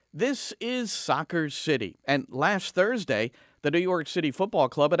This is Soccer City, and last Thursday, the New York City Football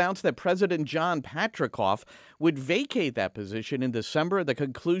Club announced that President John Patricof would vacate that position in December at the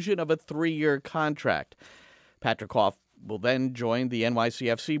conclusion of a 3-year contract. Patricof will then join the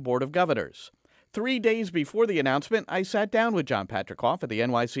NYCFC Board of Governors. 3 days before the announcement, I sat down with John Patricof at the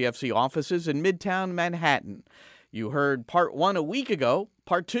NYCFC offices in Midtown Manhattan. You heard part 1 a week ago,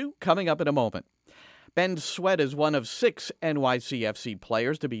 part 2 coming up in a moment. Ben Sweat is one of 6 NYCFC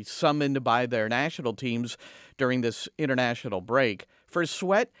players to be summoned by their national teams during this international break. For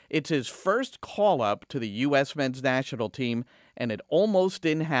Sweat, it's his first call-up to the U.S. men's national team, and it almost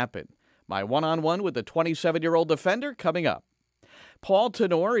didn't happen. My one-on-one with the 27-year-old defender coming up. Paul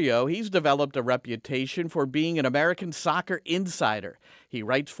Tenorio, he's developed a reputation for being an American soccer insider. He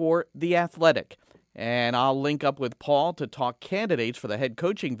writes for The Athletic. And I'll link up with Paul to talk candidates for the head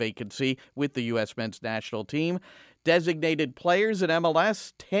coaching vacancy with the U.S. men's national team, designated players in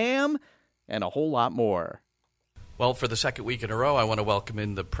MLS, TAM, and a whole lot more. Well, for the second week in a row, I want to welcome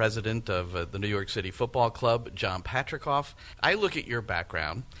in the president of the New York City Football Club, John Patricof. I look at your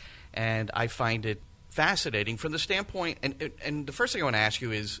background, and I find it fascinating from the standpoint, and the first thing I want to ask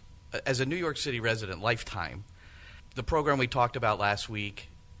you is, as a New York City resident, lifetime, the program we talked about last week,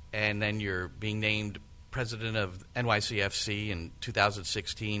 and then you're being named president of NYCFC in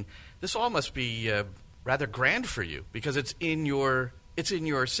 2016. This all must be rather grand for you because it's in your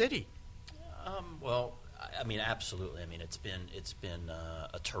city. Well, I mean, absolutely. I mean, it's been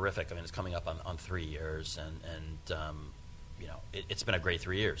a terrific. I mean, it's coming up on 3 years, and you know, it's been a great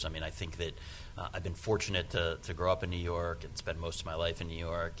 3 years. I mean, I think that I've been fortunate to grow up in New York and spend most of my life in New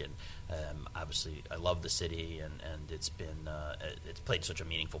York, and obviously I love the city, and it's been it's played such a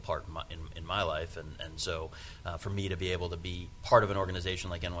meaningful part in my life, and so for me to be able to be part of an organization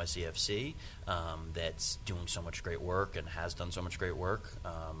like NYCFC that's doing so much great work and has done so much great work,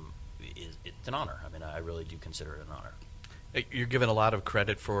 it's an honor. I mean, I really do consider it an honor. You're given a lot of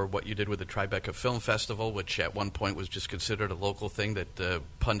credit for what you did with the Tribeca Film Festival, which at one point was just considered a local thing that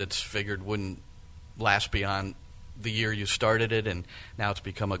pundits figured wouldn't last beyond the year you started it, and now it's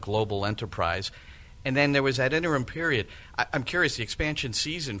become a global enterprise. And then there was that interim period. I'm curious, the expansion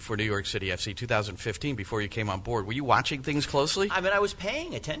season for New York City FC 2015, before you came on board, were you watching things closely? I mean, I was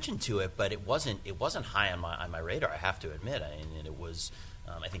paying attention to it, but it wasn't high on my radar, I have to admit. I mean, it was.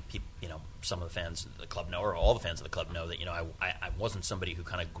 I think people, some of the fans of the club know, or all the fans of the club know that I wasn't somebody who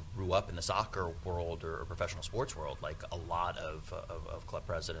kind of grew up in the soccer world or professional sports world like a lot of club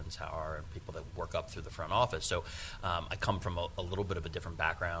presidents are, and people that work up through the front office. So I come from a little bit of a different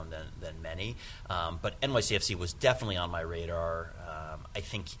background than many, but NYCFC was definitely on my radar. I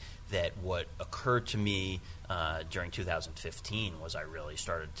think that what occurred to me during 2015 was I really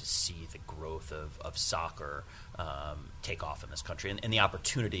started to see the growth of soccer take off in this country, and the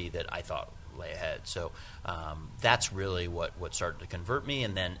opportunity that I thought lay ahead. So that's really what started to convert me,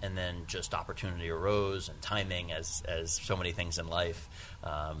 and then just opportunity arose, and timing, as so many things in life.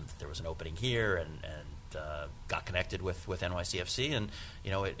 There was an opening here, and got connected with NYCFC, and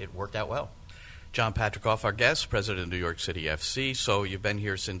it worked out well. John Patricof, our guest, president of New York City FC. So you've been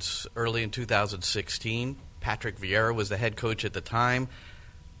here since early in 2016. Patrick Vieira was the head coach at the time.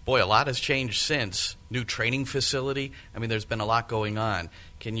 Boy, a lot has changed since. New training facility. I mean, there's been a lot going on.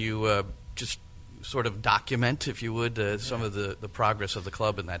 Can you just sort of document, if you would, some of the progress of the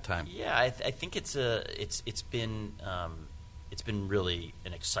club in that time? Yeah, I think it's been really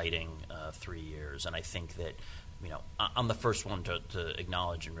an exciting 3 years, and I think that I'm the first one to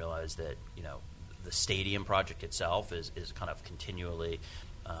acknowledge and realize that the stadium project itself is kind of continually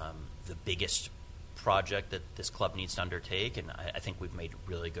the biggest project that this club needs to undertake, and I think we've made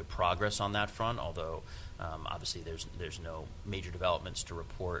really good progress on that front, although obviously there's no major developments to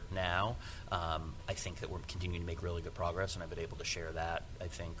report now. I think that we're continuing to make really good progress, and I've been able to share that, I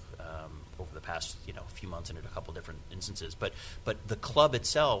think, over the past few months and in a couple different instances. But the club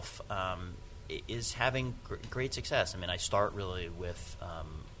itself is having great success. I mean, I start really with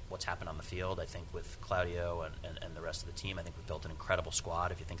what's happened on the field. I think with Claudio and the rest of the team, I think we've built an incredible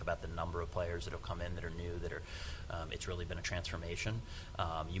squad. If you think about the number of players that have come in that are new, it's really been a transformation.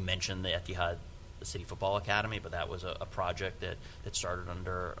 You mentioned the Etihad City Football Academy, but that was a project that started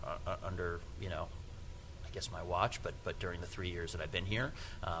under I guess my watch, but during the 3 years that I've been here,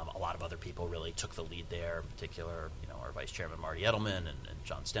 a lot of other people really took the lead there. In particular, our Vice Chairman Marty Edelman and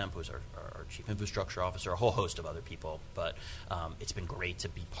John Stemp, who's our Chief Infrastructure Officer, a whole host of other people. But it's been great to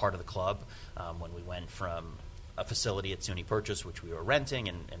be part of the club. When we went from a facility at SUNY Purchase, which we were renting,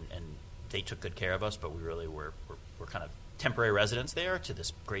 and they took good care of us, but we really were kind of temporary residence there to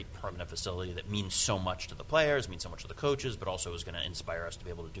this great permanent facility that means so much to the players, means so much to the coaches, but also is going to inspire us to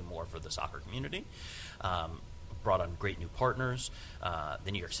be able to do more for the soccer community. Brought on great new partners,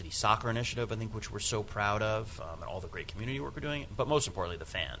 the New York City Soccer Initiative, I think, which we're so proud of, and all the great community work we're doing, but most importantly, the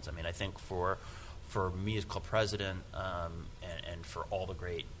fans. I mean, I think for me as club president, and for all the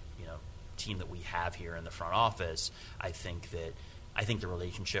great, team that we have here in the front office, I think the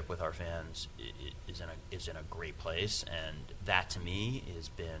relationship with our fans is in a great place, and that to me has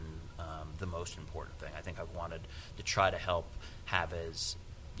been the most important thing. I think I've wanted to try to help have as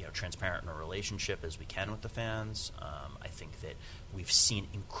transparent in a relationship as we can with the fans. I think that we've seen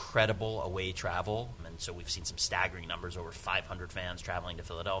incredible away travel, and so we've seen some staggering numbers, over 500 fans traveling to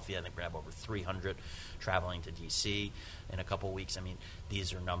Philadelphia. I think we're going to have over 300 traveling to D.C. in a couple weeks. I mean,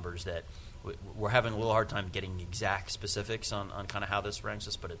 these are numbers that we're having a little hard time getting the exact specifics on kind of how this ranks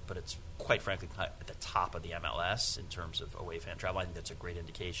us, but it's quite frankly at the top of the MLS in terms of away fan travel. I think that's a great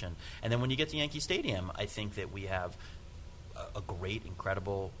indication. And then when you get to Yankee Stadium, I think that we have a great,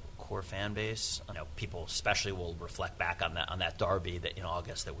 incredible core fan base. People especially will reflect back on that derby that in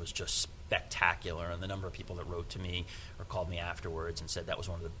August that was just spectacular, and the number of people that wrote to me or called me afterwards and said that was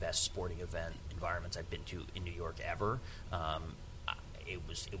one of the best sporting event environments I've been to in New York ever. It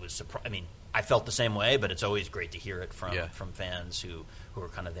was surprising. I mean, I felt the same way, but it's always great to hear it from fans who are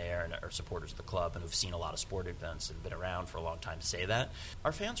kind of there and are supporters of the club and who've seen a lot of sport events and been around for a long time to say that.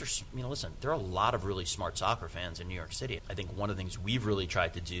 Our fans are, listen, there are a lot of really smart soccer fans in New York City. I think one of the things we've really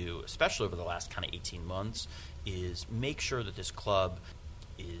tried to do, especially over the last kind of 18 months, is make sure that this club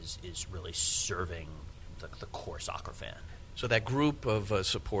is really serving the core soccer fan. So that group of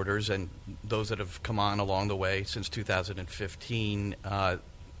supporters and those that have come on along the way since 2015,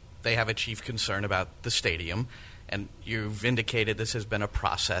 they have a chief concern about the stadium, and you've indicated this has been a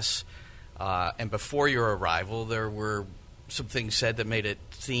process. And before your arrival, there were some things said that made it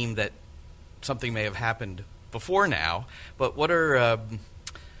seem that something may have happened before now. But what are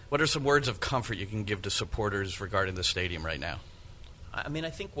some words of comfort you can give to supporters regarding the stadium right now? I mean, I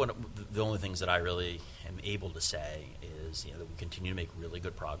think the only things that I really am able to say is that we continue to make really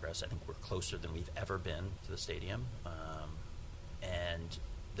good progress. I think we're closer than we've ever been to the stadium, and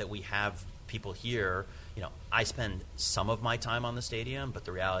that we have people here. I spend some of my time on the stadium, but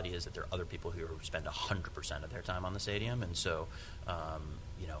the reality is that there are other people here who spend 100% of their time on the stadium, and so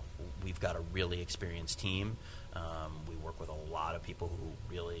we've got a really experienced team. We work with a lot of people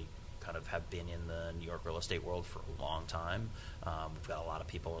who really kind of have been in the New York real estate world for a long time. We've got a lot of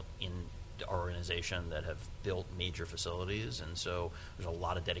people in our organization that have built major facilities, and so there's a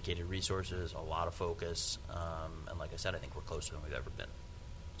lot of dedicated resources, a lot of focus, and like I said, I think we're closer than we've ever been.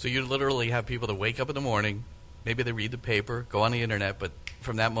 So you literally have people that wake up in the morning, maybe they read the paper, go on the internet, but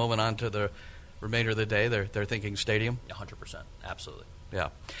from that moment on to the remainder of the day, they're thinking stadium? 100%, absolutely. Yeah.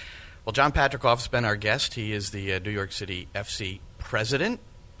 Well, John Patricoff's been our guest. He is the New York City FC president.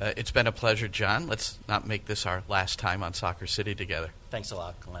 It's been a pleasure, John. Let's not make this our last time on Soccer City together. Thanks a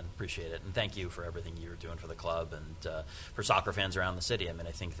lot, Glenn. Appreciate it. And thank you for everything you're doing for the club and for soccer fans around the city. I mean,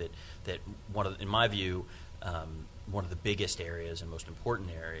 I think that in my view, one of the biggest areas and most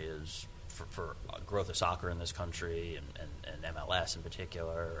important areas for growth of soccer in this country and MLS in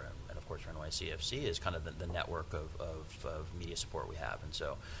particular, and of course for NYCFC, is kind of the network of media support we have. And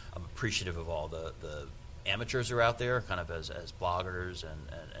so I'm appreciative of all the amateurs who are out there kind of as bloggers and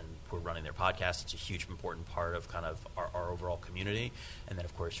who are running their podcasts. It's a huge important part of kind of our overall community. And then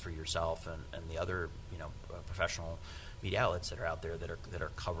of course for yourself and the other professional media outlets that are out there that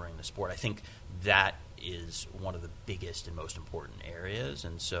are covering the sport. I think that is one of the biggest and most important areas.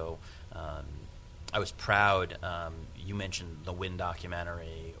 And so I was proud. You mentioned the Win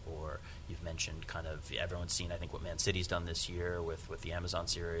documentary, or you've mentioned kind of everyone's seen, I think, what Man City's done this year with the Amazon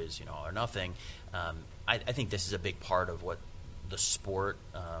series, All or Nothing. I think this is a big part of what the sport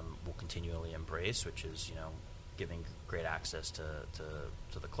will continually embrace, which is giving great access to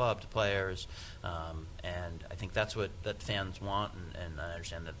the club, to players, and I think that's what that fans want, and I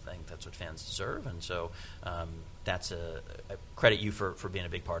understand that. I think that's what fans deserve, and so that's I credit you for being a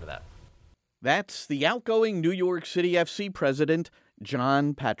big part of that. That's the outgoing New York City FC president,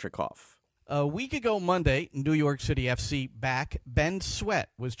 John Patricoff. A week ago Monday, New York City FC back Ben Sweat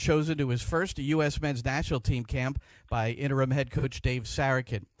was chosen to his first U.S. men's national team camp by interim head coach Dave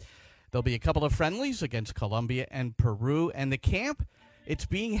Sarachan. There'll be a couple of friendlies against Colombia and Peru, and the camp, it's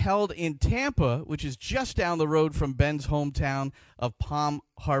being held in Tampa, which is just down the road from Ben's hometown of Palm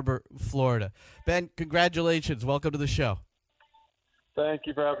Harbor, Florida. Ben, congratulations. Welcome to the show. Thank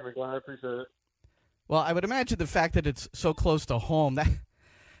you for having me, Glenn. I appreciate it. Well, I would imagine the fact that it's so close to home,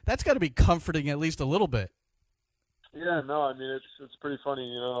 that's got to be comforting at least a little bit. Yeah, no, I mean it's pretty funny,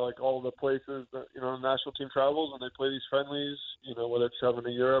 like all the places that the national team travels and they play these friendlies, whether it's traveling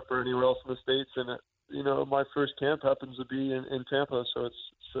to Europe or anywhere else in the States, and my first camp happens to be in Tampa, so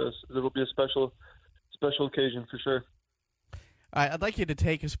it'll be a special occasion for sure. All right, I'd like you to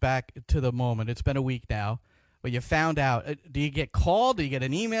take us back to the moment. It's been a week now, but you found out. Do you get called? Do you get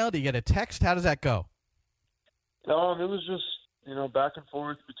an email? Do you get a text? How does that go? It was just back and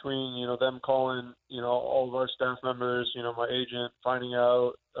forth between, them calling, all of our staff members, my agent finding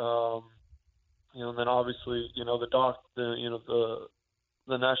out, and then obviously,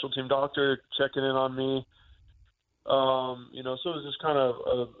 the national team doctor checking in on me. So it was just kind of,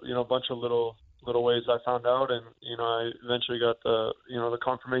 a bunch of little ways I found out. And, I eventually got the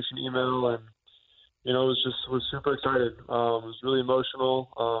confirmation email and, was super excited. It was really emotional.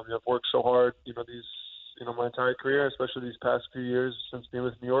 I've worked so hard, my entire career, especially these past few years since being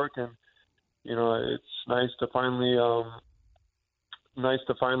with New York, and it's nice to finally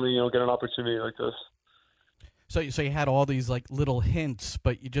get an opportunity like this. So you had all these like little hints,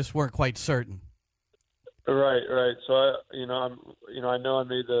 but you just weren't quite certain. Right. So I know I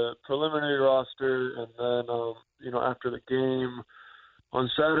made the preliminary roster, and then after the game on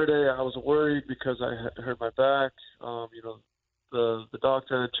Saturday, I was worried because I had hurt my back. The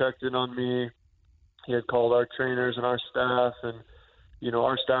doctor had checked in on me. He had called our trainers and our staff, and,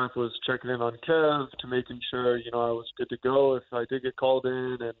 our staff was checking in on Kev to making sure, I was good to go if I did get called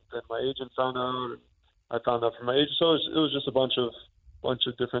in, and then my agent found out, and I found out from my agent. So it was just a bunch of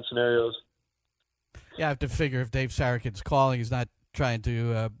different scenarios. Yeah, I have to figure if Dave Sarakin's calling, he's not trying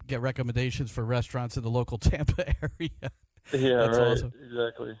to get recommendations for restaurants in the local Tampa area. Yeah, That's right. Awesome.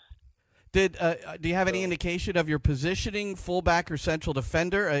 Exactly. Do you have any indication of your positioning, fullback or central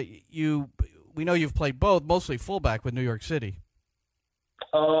defender? We know you've played both, mostly fullback with New York City.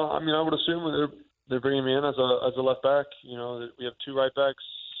 I would assume they're bringing me in as a left back. We have two right backs,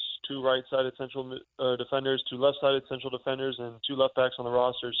 two right-sided central defenders, two left-sided central defenders, and two left backs on the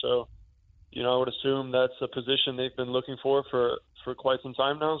roster. So, I would assume that's a position they've been looking for quite some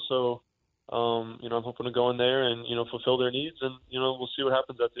time now. So, I'm hoping to go in there and fulfill their needs, and we'll see what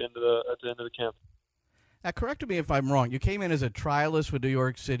happens at the end of the camp. Now, correct me if I'm wrong. You came in as a trialist with New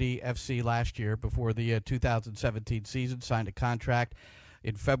York City FC last year before the 2017 season, signed a contract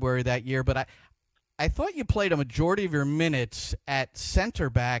in February that year. But I thought you played a majority of your minutes at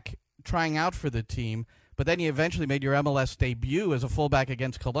center back trying out for the team, but then you eventually made your MLS debut as a fullback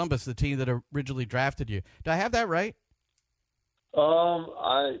against Columbus, the team that originally drafted you. Do I have that right?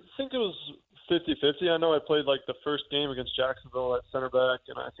 I think it was 50-50. I know I played like the first game against Jacksonville at center back,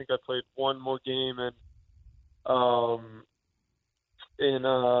 and I think I played one more game in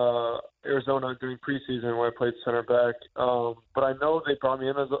Arizona during preseason where I played center back. But I know they brought me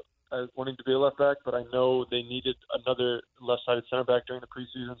in as wanting to be a left back, but I know they needed another left-sided center back during the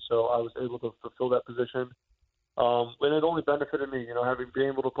preseason, so I was able to fulfill that position. And it only benefited me, being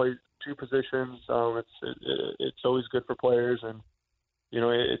able to play two positions. It's always good for players, and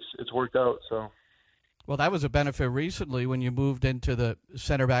it's worked out. So. Well, that was a benefit recently when you moved into the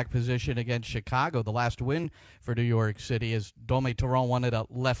center back position against Chicago. The last win for New York City is Dome Torron wanted a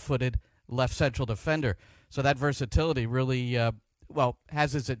left-footed left central defender. So that versatility really,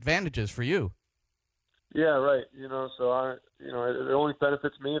 has its advantages for you. Yeah, right. So it only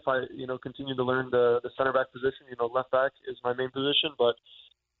benefits me if I, continue to learn the center back position. Left back is my main position, but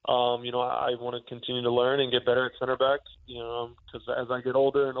I want to continue to learn and get better at center back. Because as I get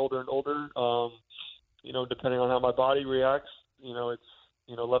older and older and older, depending on how my body reacts, it's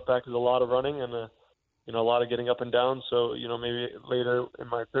left back is a lot of running and a lot of getting up and down. So maybe later in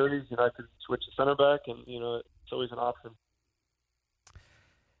my 30s, I could switch to center back, and it's always an option.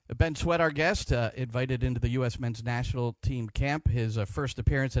 Ben Sweat, our guest, invited into the U.S. men's national team camp, his first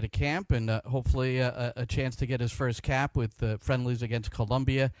appearance at a camp, and hopefully a chance to get his first cap with the friendlies against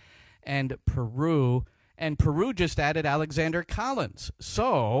Colombia and Peru. And Peru just added Alexander Collins.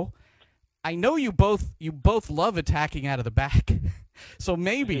 So I know you both love attacking out of the back. So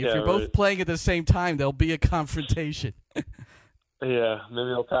maybe if you're both playing at the same time, there'll be a confrontation. Yeah,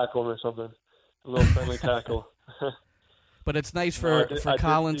 maybe I'll tackle him or something. A little friendly tackle. But it's nice for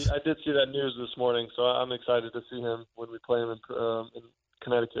Collins. I did see that news this morning, so I'm excited to see him when we play him in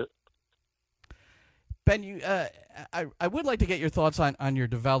Connecticut. Ben, I would like to get your thoughts on your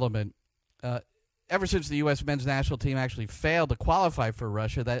development. Ever since the U.S. men's national team actually failed to qualify for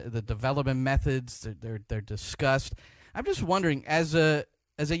Russia, the development methods they're discussed. I'm just wondering, as a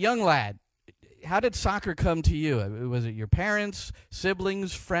young lad, how did soccer come to you? Was it your parents,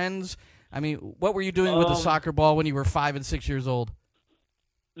 siblings, friends? I mean, what were you doing with the soccer ball when you were 5 and 6 years old?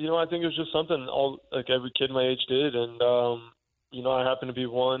 I think it was just something like every kid my age did, and I happen to be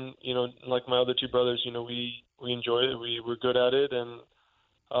one. Like my other two brothers, we enjoyed it. We were good at it, and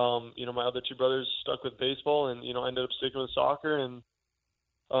my other two brothers stuck with baseball, and I ended up sticking with soccer. And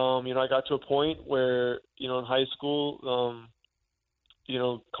I got to a point where in high school,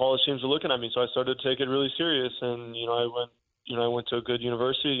 college teams were looking at me, so I started to take it really serious. And I went to a good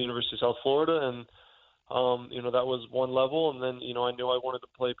university, University of South Florida, and that was one level. And then I knew I wanted to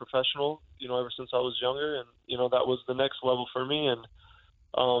play professional, ever since I was younger, and that was the next level for me. And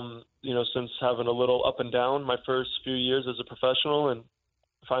since having a little up and down my first few years as a professional, and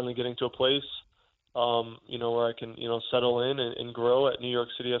finally getting to a place, where I can, settle in and grow at New York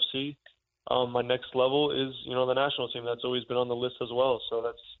City FC. My next level is, the national team. That's always been on the list as well.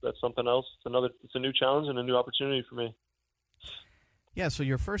 So that's something else. It's a new challenge and a new opportunity for me. Yeah, so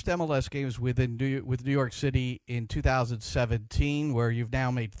your first MLS games with New York City in 2017, where you've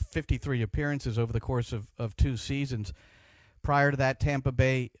now made 53 appearances over the course of 2 seasons. Prior to that, Tampa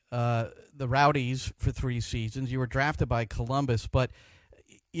Bay, the Rowdies for 3 seasons. You were drafted by Columbus, but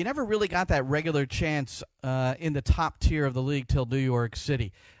you never really got that regular chance in the top tier of the league till New York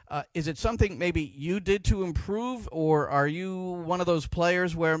City. Is it something maybe you did to improve, or are you one of those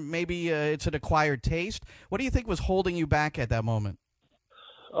players where maybe it's an acquired taste? What do you think was holding you back at that moment?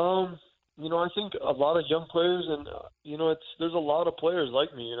 I think a lot of young players, and there's a lot of players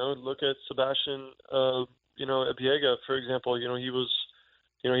like me. Look at Sebastian, Ebiega, for example. He was,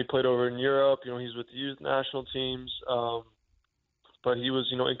 he played over in Europe. He's with the youth national teams. But he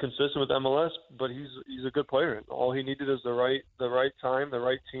was, inconsistent with MLS. But he's a good player. All he needed is the right time, the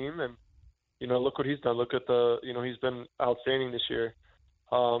right team, and look what he's done. Look at he's been outstanding this year.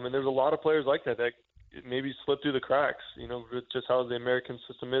 And there's a lot of players like that maybe slip through the cracks. With just how the American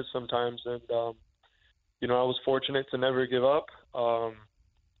system is sometimes. And I was fortunate to never give up.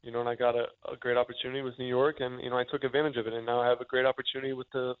 And I got a great opportunity with New York, and I took advantage of it. And now I have a great opportunity with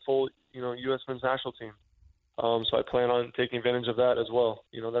the full U.S. men's national team. So I plan on taking advantage of that as well.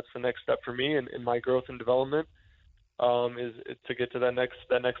 That's the next step for me in my growth and development, is to get to that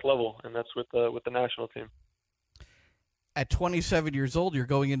next level, and that's with the national team. At 27 years old, you're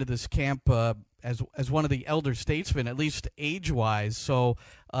going into this camp as one of the elder statesmen, at least age-wise. So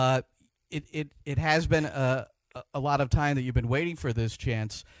it has been a lot of time that you've been waiting for this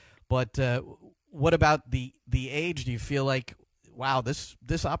chance. But what about the age? Do you feel like, wow,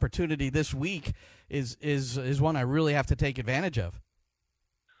 this opportunity this week is one I really have to take advantage of?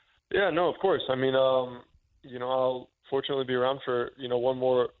 Yeah, no, of course. I mean, I'll fortunately be around for, one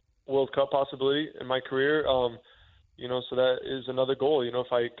more World Cup possibility in my career. So that is another goal.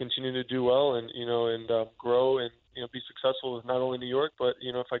 If I continue to do well and, grow and, be successful with not only New York, but,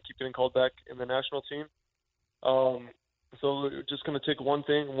 if I keep getting called back in the national team. So we're just going to take one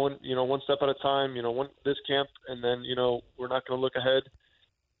thing, one step at a time, this camp, and then, we're not going to look ahead.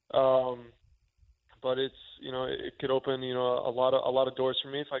 But it's, it could open, a lot of doors for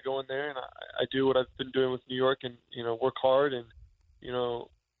me if I go in there and I do what I've been doing with New York and, work hard and,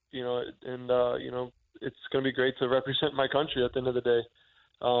 it's going to be great to represent my country at the end of the day,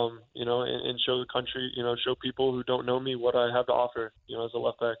 and show the country, show people who don't know me what I have to offer, as a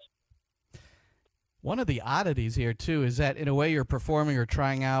left back. One of the oddities here, too, is that in a way you're performing or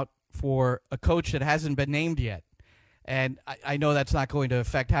trying out for a coach that hasn't been named yet. And I know that's not going to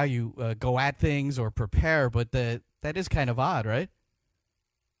affect how you go at things or prepare, but that is kind of odd, right?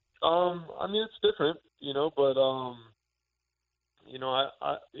 I mean, it's different, but,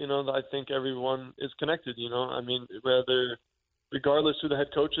 I think everyone is connected, I mean, regardless who the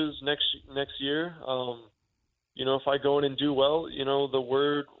head coach is next year, if I go in and do well, the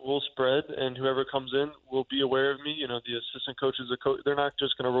word will spread and whoever comes in will be aware of me. The assistant coaches, they're not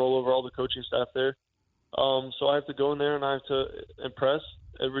just going to roll over all the coaching staff there. So I have to go in there and I have to impress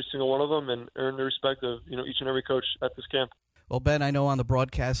every single one of them and earn the respect of, each and every coach at this camp. Well, Ben, I know on the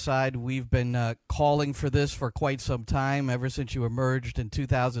broadcast side we've been calling for this for quite some time, ever since you emerged in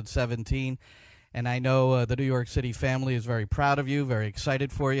 2017. And I know the New York City family is very proud of you, very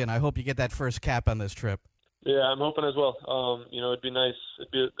excited for you, and I hope you get that first cap on this trip. Yeah, I'm hoping as well. It'd be nice.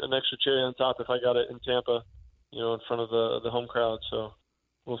 It'd be an extra cherry on top if I got it in Tampa, in front of the home crowd. So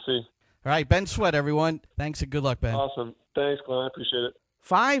we'll see. All right, Ben Sweat, everyone. Thanks and good luck, Ben. Awesome. Thanks, Glenn. I appreciate it.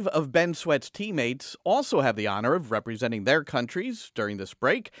 5 of Ben Sweat's teammates also have the honor of representing their countries during this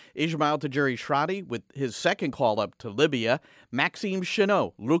break. Ismail Tajiri-Shradi with his second call-up to Libya, Maxime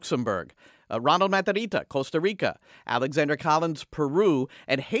Chenot, Luxembourg, Ronald Matarrita, Costa Rica, Alexander Collins, Peru,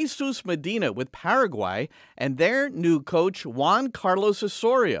 and Jesus Medina with Paraguay, and their new coach, Juan Carlos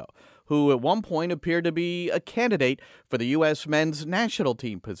Osorio, who at one point appeared to be a candidate for the U.S. men's national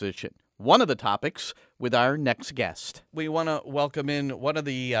team position. One of the topics with our next guest. We want to welcome in one of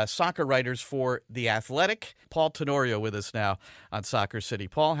the soccer writers for The Athletic, Paul Tenorio, with us now on Soccer City.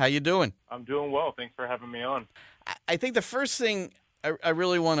 Paul, how you doing? I'm doing well. Thanks for having me on. I think the first thing I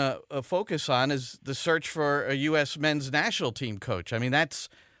really want to focus on is the search for a U.S. men's national team coach. I mean, that's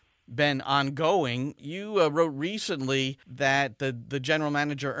been ongoing. You wrote recently that the general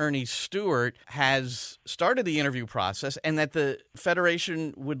manager, Ernie Stewart, has started the interview process and that the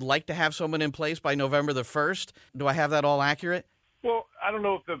Federation would like to have someone in place by November the 1st. Do I have that all accurate? Well, I don't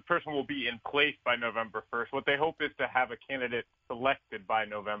know if the person will be in place by November 1st. What they hope is to have a candidate selected by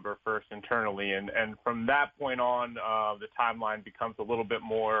November 1st internally. And from that point on, the timeline becomes a little bit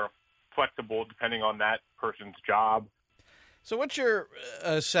more flexible depending on that person's job. So what's your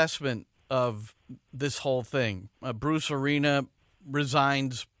assessment of this whole thing? Bruce Arena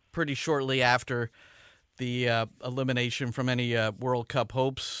resigns pretty shortly after the elimination from any World Cup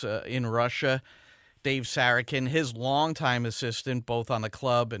hopes in Russia. Dave Sarakin, his longtime assistant, both on the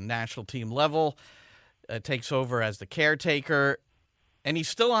club and national team level, takes over as the caretaker, and he's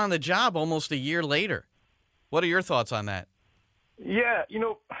still on the job almost a year later. What are your thoughts on that? Yeah,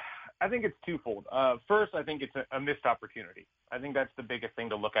 I think it's twofold. First, I think it's a missed opportunity. I think that's the biggest thing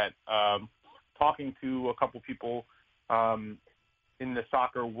to look at. Talking to a couple people in the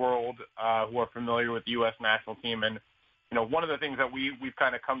soccer world who are familiar with the U.S. national team, and one of the things that we've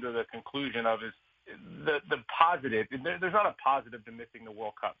kind of come to the conclusion of is the positive. There's not a positive to missing the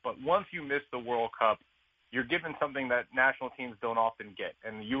World Cup, but once you miss the World Cup, you're given something that national teams don't often get,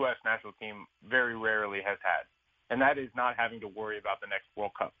 and the U.S. national team very rarely has had. And that is not having to worry about the next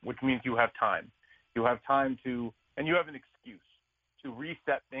World Cup, which means you have time. You have time and you have an excuse to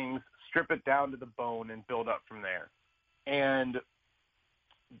reset things, strip it down to the bone, and build up from there. And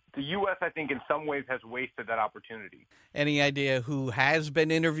the U.S., I think, in some ways has wasted that opportunity. Any idea who has been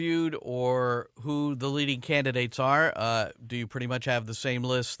interviewed or who the leading candidates are? Do you pretty much have the same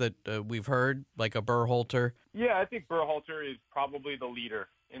list that we've heard, like a Berhalter? Yeah, I think Berhalter is probably the leader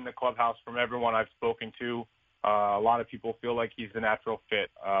in the clubhouse from everyone I've spoken to. A lot of people feel like he's the natural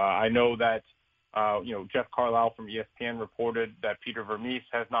fit. I know that, Jeff Carlisle from ESPN reported that Peter Vermees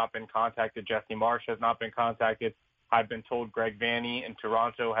has not been contacted. Jesse Marsch has not been contacted. I've been told Greg Vanney in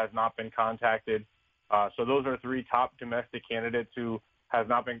Toronto has not been contacted. So those are three top domestic candidates who have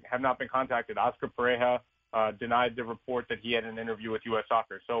not been contacted. Oscar Pareja denied the report that he had an interview with U.S.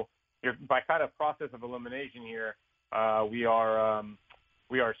 Soccer. So by kind of process of elimination here, we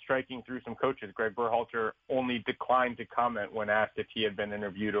are striking through some coaches. Greg Berhalter only declined to comment when asked if he had been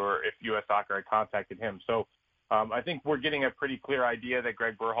interviewed or if U.S. Soccer had contacted him. So I think we're getting a pretty clear idea that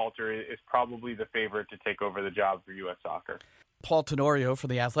Greg Berhalter is probably the favorite to take over the job for U.S. Soccer. Paul Tenorio from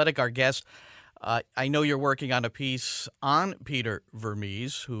The Athletic, our guest. I know you're working on a piece on Peter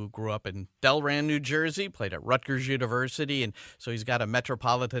Vermees, who grew up in Delran, New Jersey, played at Rutgers University, and so he's got a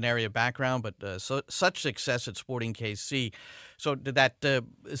metropolitan area background, but such success at Sporting KC. So did that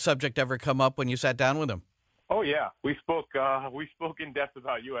subject ever come up when you sat down with him? Oh, yeah. We spoke in depth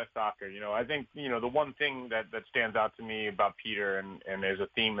about U.S. Soccer. I think, the one thing that stands out to me about Peter, and there's a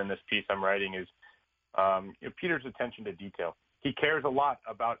theme in this piece I'm writing, is Peter's attention to detail. He cares a lot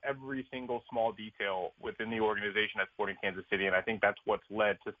about every single small detail within the organization at Sporting Kansas City, and I think that's what's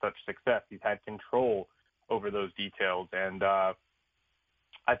led to such success. He's had control over those details, and I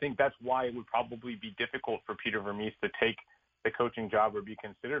think that's why it would probably be difficult for Peter Vermees to take the coaching job or be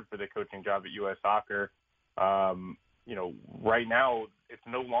considered for the coaching job at U.S. Soccer. Right now, it's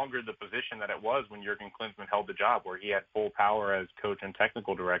no longer the position that it was when Jurgen Klinsmann held the job, where he had full power as coach and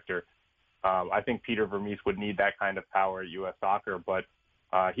technical director. I think Peter Vermees would need that kind of power at U.S. Soccer, but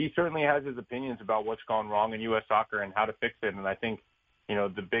he certainly has his opinions about what's gone wrong in U.S. Soccer and how to fix it. And I think,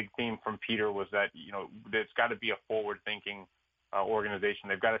 the big theme from Peter was that, there's got to be a forward-thinking organization.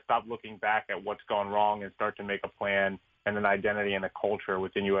 They've got to stop looking back at what's gone wrong and start to make a plan and an identity and a culture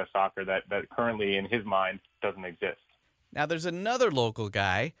within U.S. Soccer that currently, in his mind, doesn't exist. Now, there's another local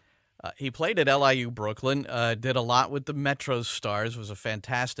guy. He played at LIU Brooklyn, did a lot with the Metro Stars, was a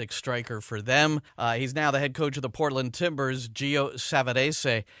fantastic striker for them. He's now the head coach of the Portland Timbers, Gio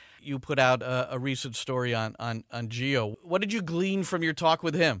Savarese. You put out a recent story on Gio. What did you glean from your talk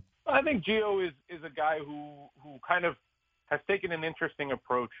with him? I think Gio is a guy who kind of has taken an interesting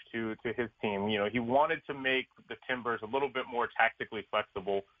approach to his team. He wanted to make the Timbers a little bit more tactically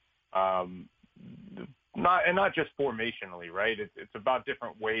flexible, not just formationally, right? It's about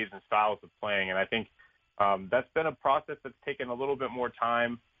different ways and styles of playing, and I think that's been a process that's taken a little bit more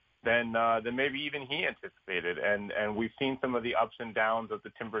time. than maybe even he anticipated. And we've seen some of the ups and downs that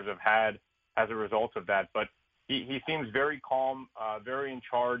the Timbers have had as a result of that. But he seems very calm, very in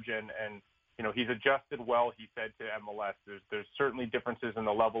charge, and he's adjusted well, he said, to MLS. There's certainly differences in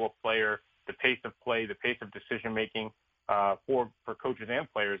the level of player, the pace of play, the pace of decision-making for coaches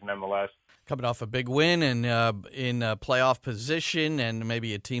and players in MLS. Coming off a big win and in playoff position, and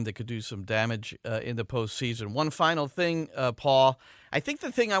maybe a team that could do some damage in the postseason. One final thing, Paul. I think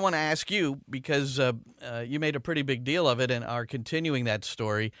the thing I want to ask you, because you made a pretty big deal of it and are continuing that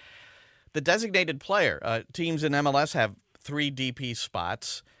story, the designated player. Teams in MLS have 3 DP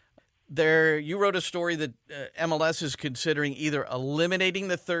spots. You wrote a story that MLS is considering either eliminating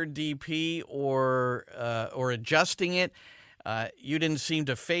the third DP or adjusting it. You didn't seem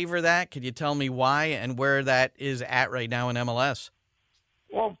to favor that. Could you tell me why and where that is at right now in MLS?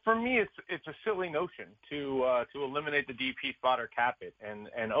 Well, for me, it's a silly notion to eliminate the DP spot or cap it,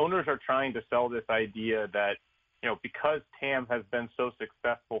 and owners are trying to sell this idea that because TAM has been so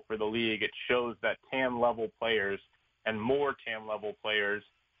successful for the league, it shows that TAM level players and more TAM level players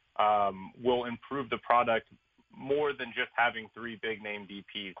will improve the product more than just having 3 big name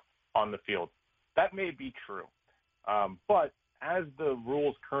DPs on the field. That may be true. But as the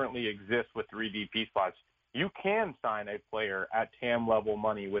rules currently exist with 3 DP spots, you can sign a player at TAM level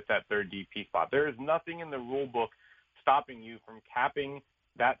money with that third DP spot. There is nothing in the rule book stopping you from capping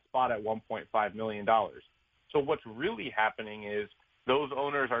that spot at $1.5 million. So what's really happening is those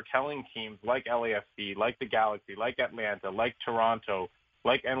owners are telling teams like LAFC, like the Galaxy, like Atlanta, like Toronto,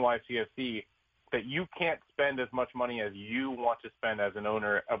 like NYCFC, that you can't spend as much money as you want to spend as an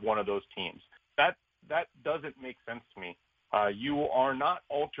owner of one of those teams. That doesn't make sense to me. You are not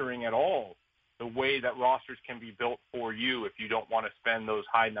altering at all the way that rosters can be built for you if you don't want to spend those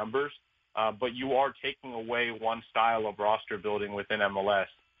high numbers, but you are taking away one style of roster building within MLS.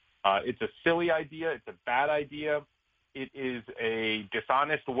 It's a silly idea. It's a bad idea. It is a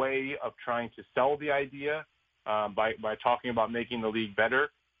dishonest way of trying to sell the idea by talking about making the league better.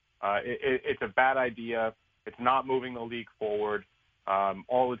 It's a bad idea. It's not moving the league forward.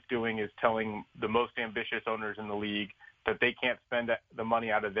 All it's doing is telling the most ambitious owners in the league that they can't spend the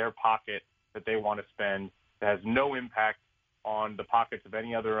money out of their pocket that they want to spend. It has no impact on the pockets of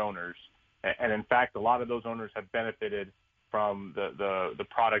any other owners. And in fact, a lot of those owners have benefited from the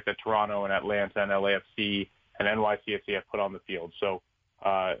product that Toronto and Atlanta and LAFC and NYCFC have put on the field. So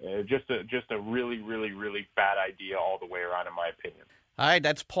just a really, really, really bad idea all the way around, in my opinion. All right,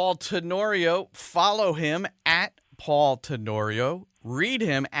 that's Paul Tenorio. Follow him at Paul Tenorio. Read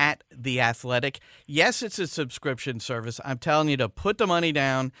him at The Athletic. Yes, it's a subscription service. I'm telling you to put the money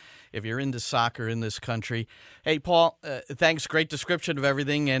down if you're into soccer in this country. Hey, Paul, thanks. Great description of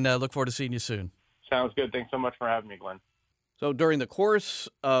everything, and look forward to seeing you soon. Sounds good. Thanks so much for having me, Glenn. So during the course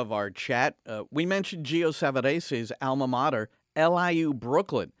of our chat, we mentioned Gio Savarese's alma mater, LIU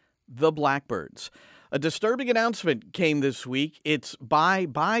Brooklyn, the Blackbirds. A disturbing announcement came this week. It's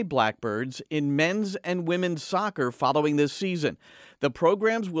bye-bye Blackbirds in men's and women's soccer following this season. The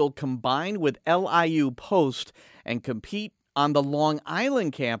programs will combine with LIU Post and compete on the Long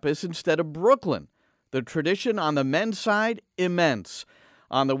Island campus instead of Brooklyn. The tradition on the men's side, immense.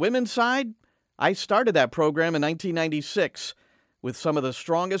 On the women's side, I started that program in 1996 with some of the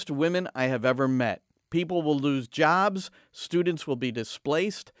strongest women I have ever met. People will lose jobs. Students will be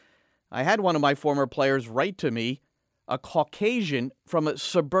displaced. I had one of my former players write to me, a Caucasian from a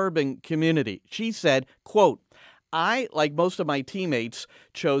suburban community. She said, quote, I, like most of my teammates,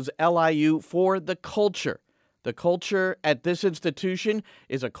 chose LIU for the culture. The culture at this institution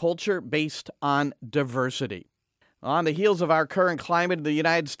is a culture based on diversity. On the heels of our current climate in the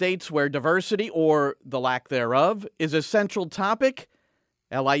United States, where diversity, or the lack thereof, is a central topic,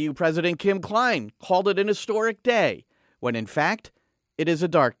 LIU President Kim Klein called it an historic day, when in fact, it is a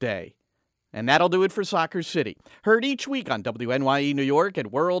dark day. And that'll do it for Soccer City. Heard each week on WNYE New York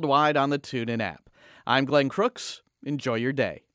and worldwide on the TuneIn app. I'm Glenn Crooks. Enjoy your day.